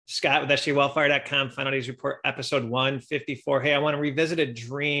Scott with SJWellfire.com, Final Days Report, episode 154. Hey, I want to revisit a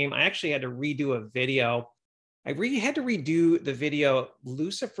dream. I actually had to redo a video. I had to redo the video,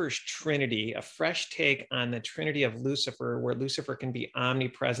 Lucifer's Trinity, a fresh take on the Trinity of Lucifer, where Lucifer can be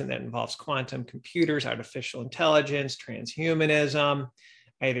omnipresent. That involves quantum computers, artificial intelligence, transhumanism.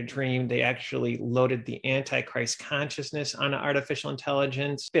 I had a dream they actually loaded the Antichrist consciousness on artificial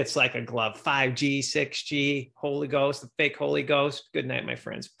intelligence. Fits like a glove. 5G, 6G, Holy Ghost, the fake Holy Ghost. Good night, my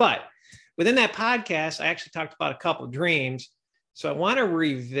friends. But within that podcast, I actually talked about a couple of dreams. So I want to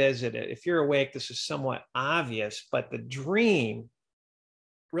revisit it. If you're awake, this is somewhat obvious, but the dream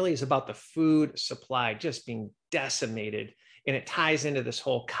really is about the food supply just being decimated. And it ties into this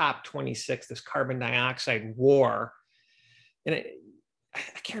whole COP26, this carbon dioxide war. And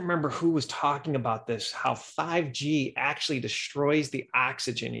I can't remember who was talking about this, how 5G actually destroys the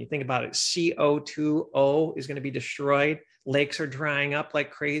oxygen. You think about it, CO2O is going to be destroyed. Lakes are drying up like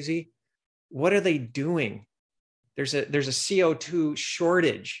crazy. What are they doing? There's a CO2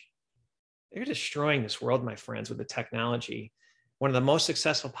 shortage. They're destroying this world, my friends, with the technology. One of the most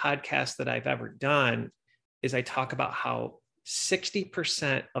successful podcasts that I've ever done is I talk about how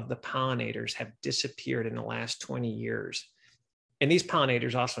 60% of the pollinators have disappeared in the last 20 years. And these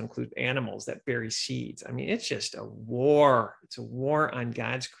pollinators also include animals that bury seeds. I mean, it's just a war. It's a war on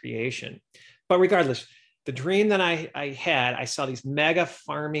God's creation. But regardless, the dream that I had, I saw these mega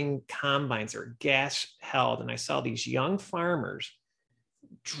farming combines that are gas held. And I saw these young farmers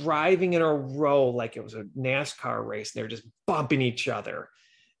driving in a row like it was a NASCAR race. They're just bumping each other.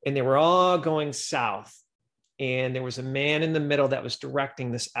 And they were all going south. And there was a man in the middle that was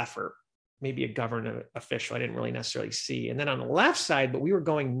directing this effort. Maybe a government official I didn't really necessarily see. And then on the left side, but we were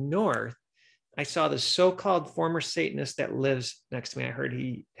going north, I saw this so-called former Satanist that lives next to me. I heard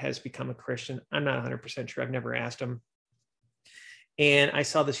he has become a Christian. I'm not 100% sure. I've never asked him. And I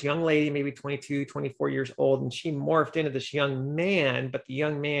saw this young lady, maybe 22, 24 years old, and she morphed into this young man, but the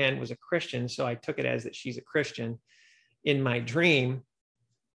young man was a Christian. So I took it as that she's a Christian in my dream.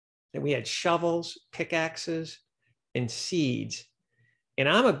 And we had shovels, pickaxes, and seeds. And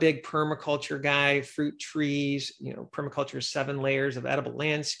I'm a big permaculture guy, fruit trees, permaculture is 7 layers of edible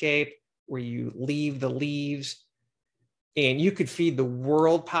landscape where you leave the leaves. And you could feed the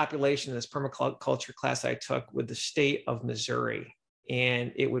world population in this permaculture class I took with the state of Missouri.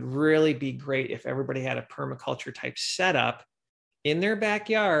 And it would really be great if everybody had a permaculture type setup in their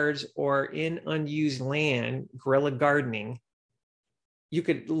backyards or in unused land, guerrilla gardening. You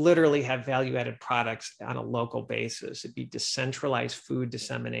could literally have value-added products on a local basis. It'd be decentralized food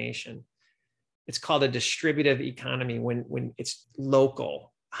dissemination. It's called a distributive economy when it's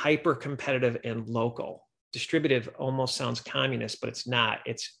local, hyper-competitive and local. Distributive almost sounds communist, but it's not.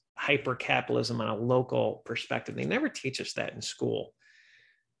 It's hyper-capitalism on a local perspective. They never teach us that in school.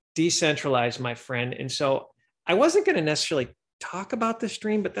 Decentralized, my friend. And so I wasn't going to necessarily talk about this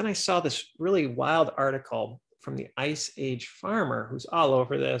dream, but then I saw this really wild article from the Ice Age Farmer, who's all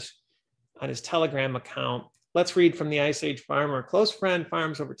over this on his Telegram account. Let's read from the Ice Age Farmer. A close friend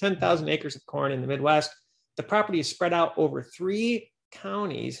farms over 10,000 acres of corn in the Midwest. The property is spread out over 3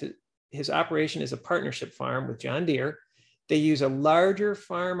 counties. His operation is a partnership farm with John Deere. They use a larger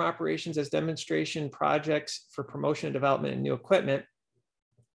farm operations as demonstration projects for promotion and development and new equipment.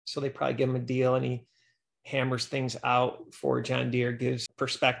 So they probably give him a deal and he hammers things out for John Deere, gives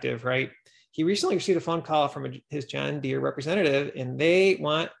perspective, right? He recently received a phone call from his John Deere representative, and they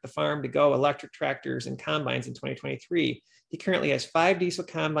want the farm to go electric tractors and combines in 2023. He currently has 5 diesel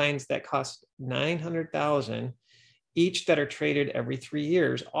combines that cost $900,000 each that are traded every 3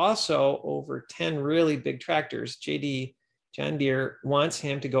 years. Also, over 10 really big tractors. John Deere wants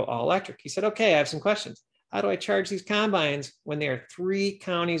him to go all electric. He said, okay, I have some questions. How do I charge these combines when they are 3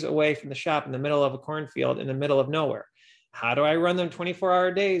 counties away from the shop in the middle of a cornfield in the middle of nowhere? How do I run them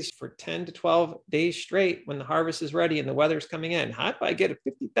 24-hour days for 10 to 12 days straight when the harvest is ready and the weather's coming in? How do I get a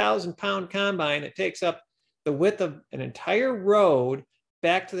 50,000-pound combine that takes up the width of an entire road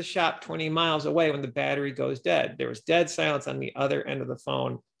back to the shop 20 miles away when the battery goes dead? There was dead silence on the other end of the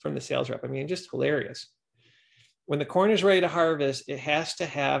phone from the sales rep. I mean, just hilarious. When the corn is ready to harvest, it has to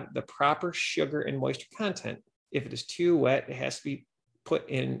have the proper sugar and moisture content. If it is too wet, it has to be put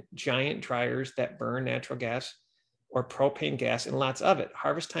in giant dryers that burn natural gas or propane gas and lots of it.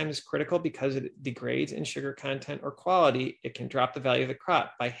 Harvest time is critical because it degrades in sugar content or quality. It can drop the value of the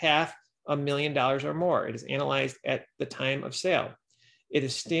crop by $500,000 or more. It is analyzed at the time of sale. It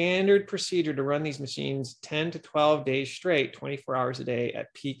is standard procedure to run these machines 10 to 12 days straight, 24 hours a day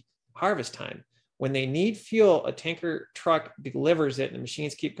at peak harvest time. When they need fuel, a tanker truck delivers it and the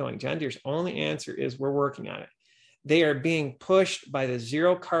machines keep going. John Deere's only answer is we're working on it. They are being pushed by the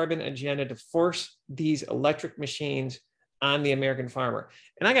zero carbon agenda to force these electric machines on the American farmer.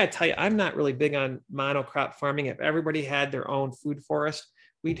 And I got to tell you, I'm not really big on monocrop farming. If everybody had their own food forest,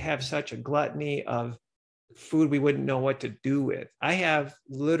 we'd have such a gluttony of food we wouldn't know what to do with. I have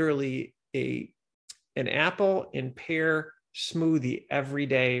literally an apple and pear smoothie every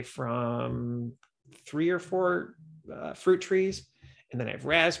day from 3 or 4 fruit trees. And then I have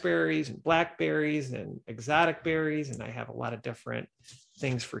raspberries and blackberries and exotic berries. And I have a lot of different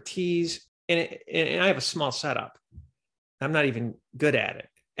things for teas. And I have a small setup. I'm not even good at it.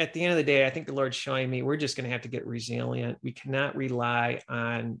 At the end of the day, I think the Lord's showing me we're just going to have to get resilient. We cannot rely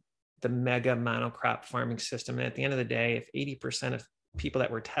on the mega monocrop farming system. And at the end of the day, if 80% of people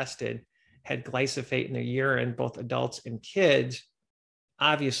that were tested had glyphosate in their urine, both adults and kids,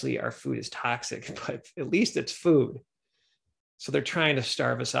 obviously our food is toxic, but at least it's food. So they're trying to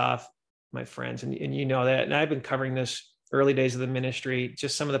starve us off, my friends. And you know that. And I've been covering this early days of the ministry,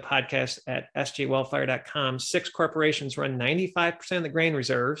 just some of the podcasts at sjwellfire.com. 6 corporations run 95% of the grain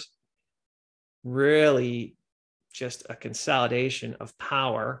reserves. Really just a consolidation of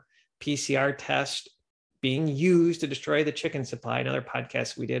power. PCR tests being used to destroy the chicken supply. Another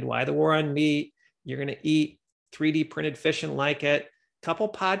podcast we did, Why the War on Meat. You're going to eat 3D printed fish and like it. Couple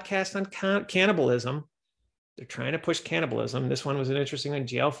podcasts on cannibalism. They're trying to push cannibalism. This one was an interesting one.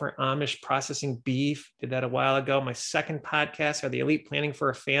 Jail for Amish processing beef. Did that a while ago. My second podcast, Are the Elite Planning for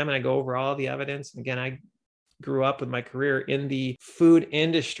a Famine? I go over all the evidence. And again, I grew up with my career in the food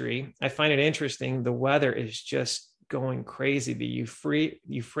industry. I find it interesting. The weather is just going crazy. The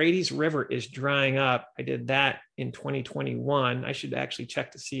Euphrates River is drying up. I did that in 2021. I should actually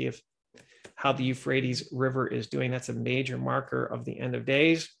check to see how the Euphrates River is doing. That's a major marker of the end of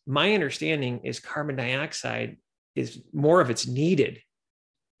days. My understanding is carbon dioxide is more of it's needed.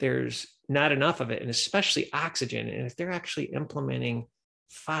 There's not enough of it, and especially oxygen. And if they're actually implementing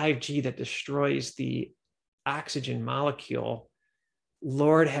 5G that destroys the oxygen molecule,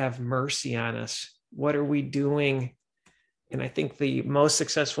 Lord have mercy on us. What are we doing? And I think the most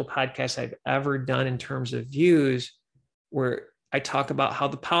successful podcast I've ever done in terms of views, where I talk about how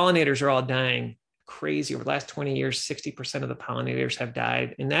the pollinators are all dying crazy. Over the last 20 years, 60% of the pollinators have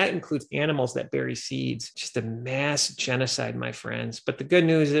died. And that includes animals that bury seeds. Just a mass genocide, my friends. But the good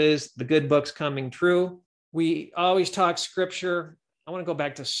news is the good book's coming true. We always talk scripture. I want to go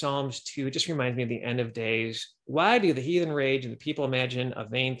back to Psalms 2. It just reminds me of the end of days. Why do the heathen rage and the people imagine a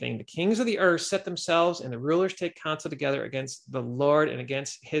vain thing? The kings of the earth set themselves and the rulers take counsel together against the Lord and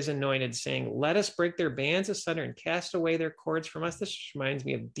against his anointed, saying, let us break their bands asunder and cast away their cords from us. This reminds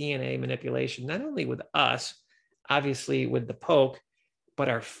me of DNA manipulation, not only with us, obviously with the poke, but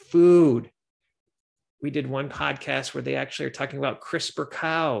our food. We did one podcast where they actually are talking about CRISPR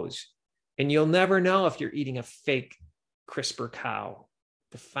cows, and you'll never know if you're eating a fake CRISPR cow,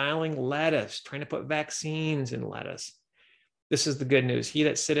 defiling lettuce, trying to put vaccines in lettuce. This is the good news. He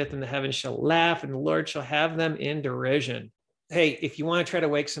that sitteth in the heavens shall laugh, and the Lord shall have them in derision. Hey, if you want to try to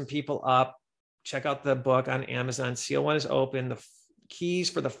wake some people up, check out the book on Amazon. Seal 1 is open. The keys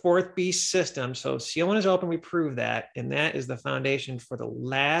for the 4th beast system. So Seal 1 is open. We prove that. And that is the foundation for the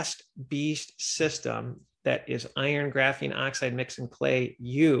last beast system. That is iron, graphene oxide, mix and clay.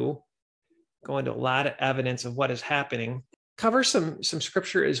 Go into a lot of evidence of what is happening. Cover some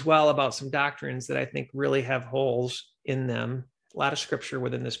scripture as well about some doctrines that I think really have holes in them. A lot of scripture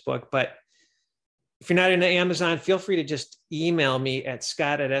within this book. But if you're not into Amazon, feel free to just email me at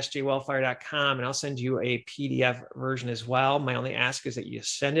scott@sjwellfire.com, and I'll send you a PDF version as well. My only ask is that you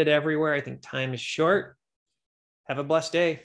send it everywhere. I think time is short. Have a blessed day.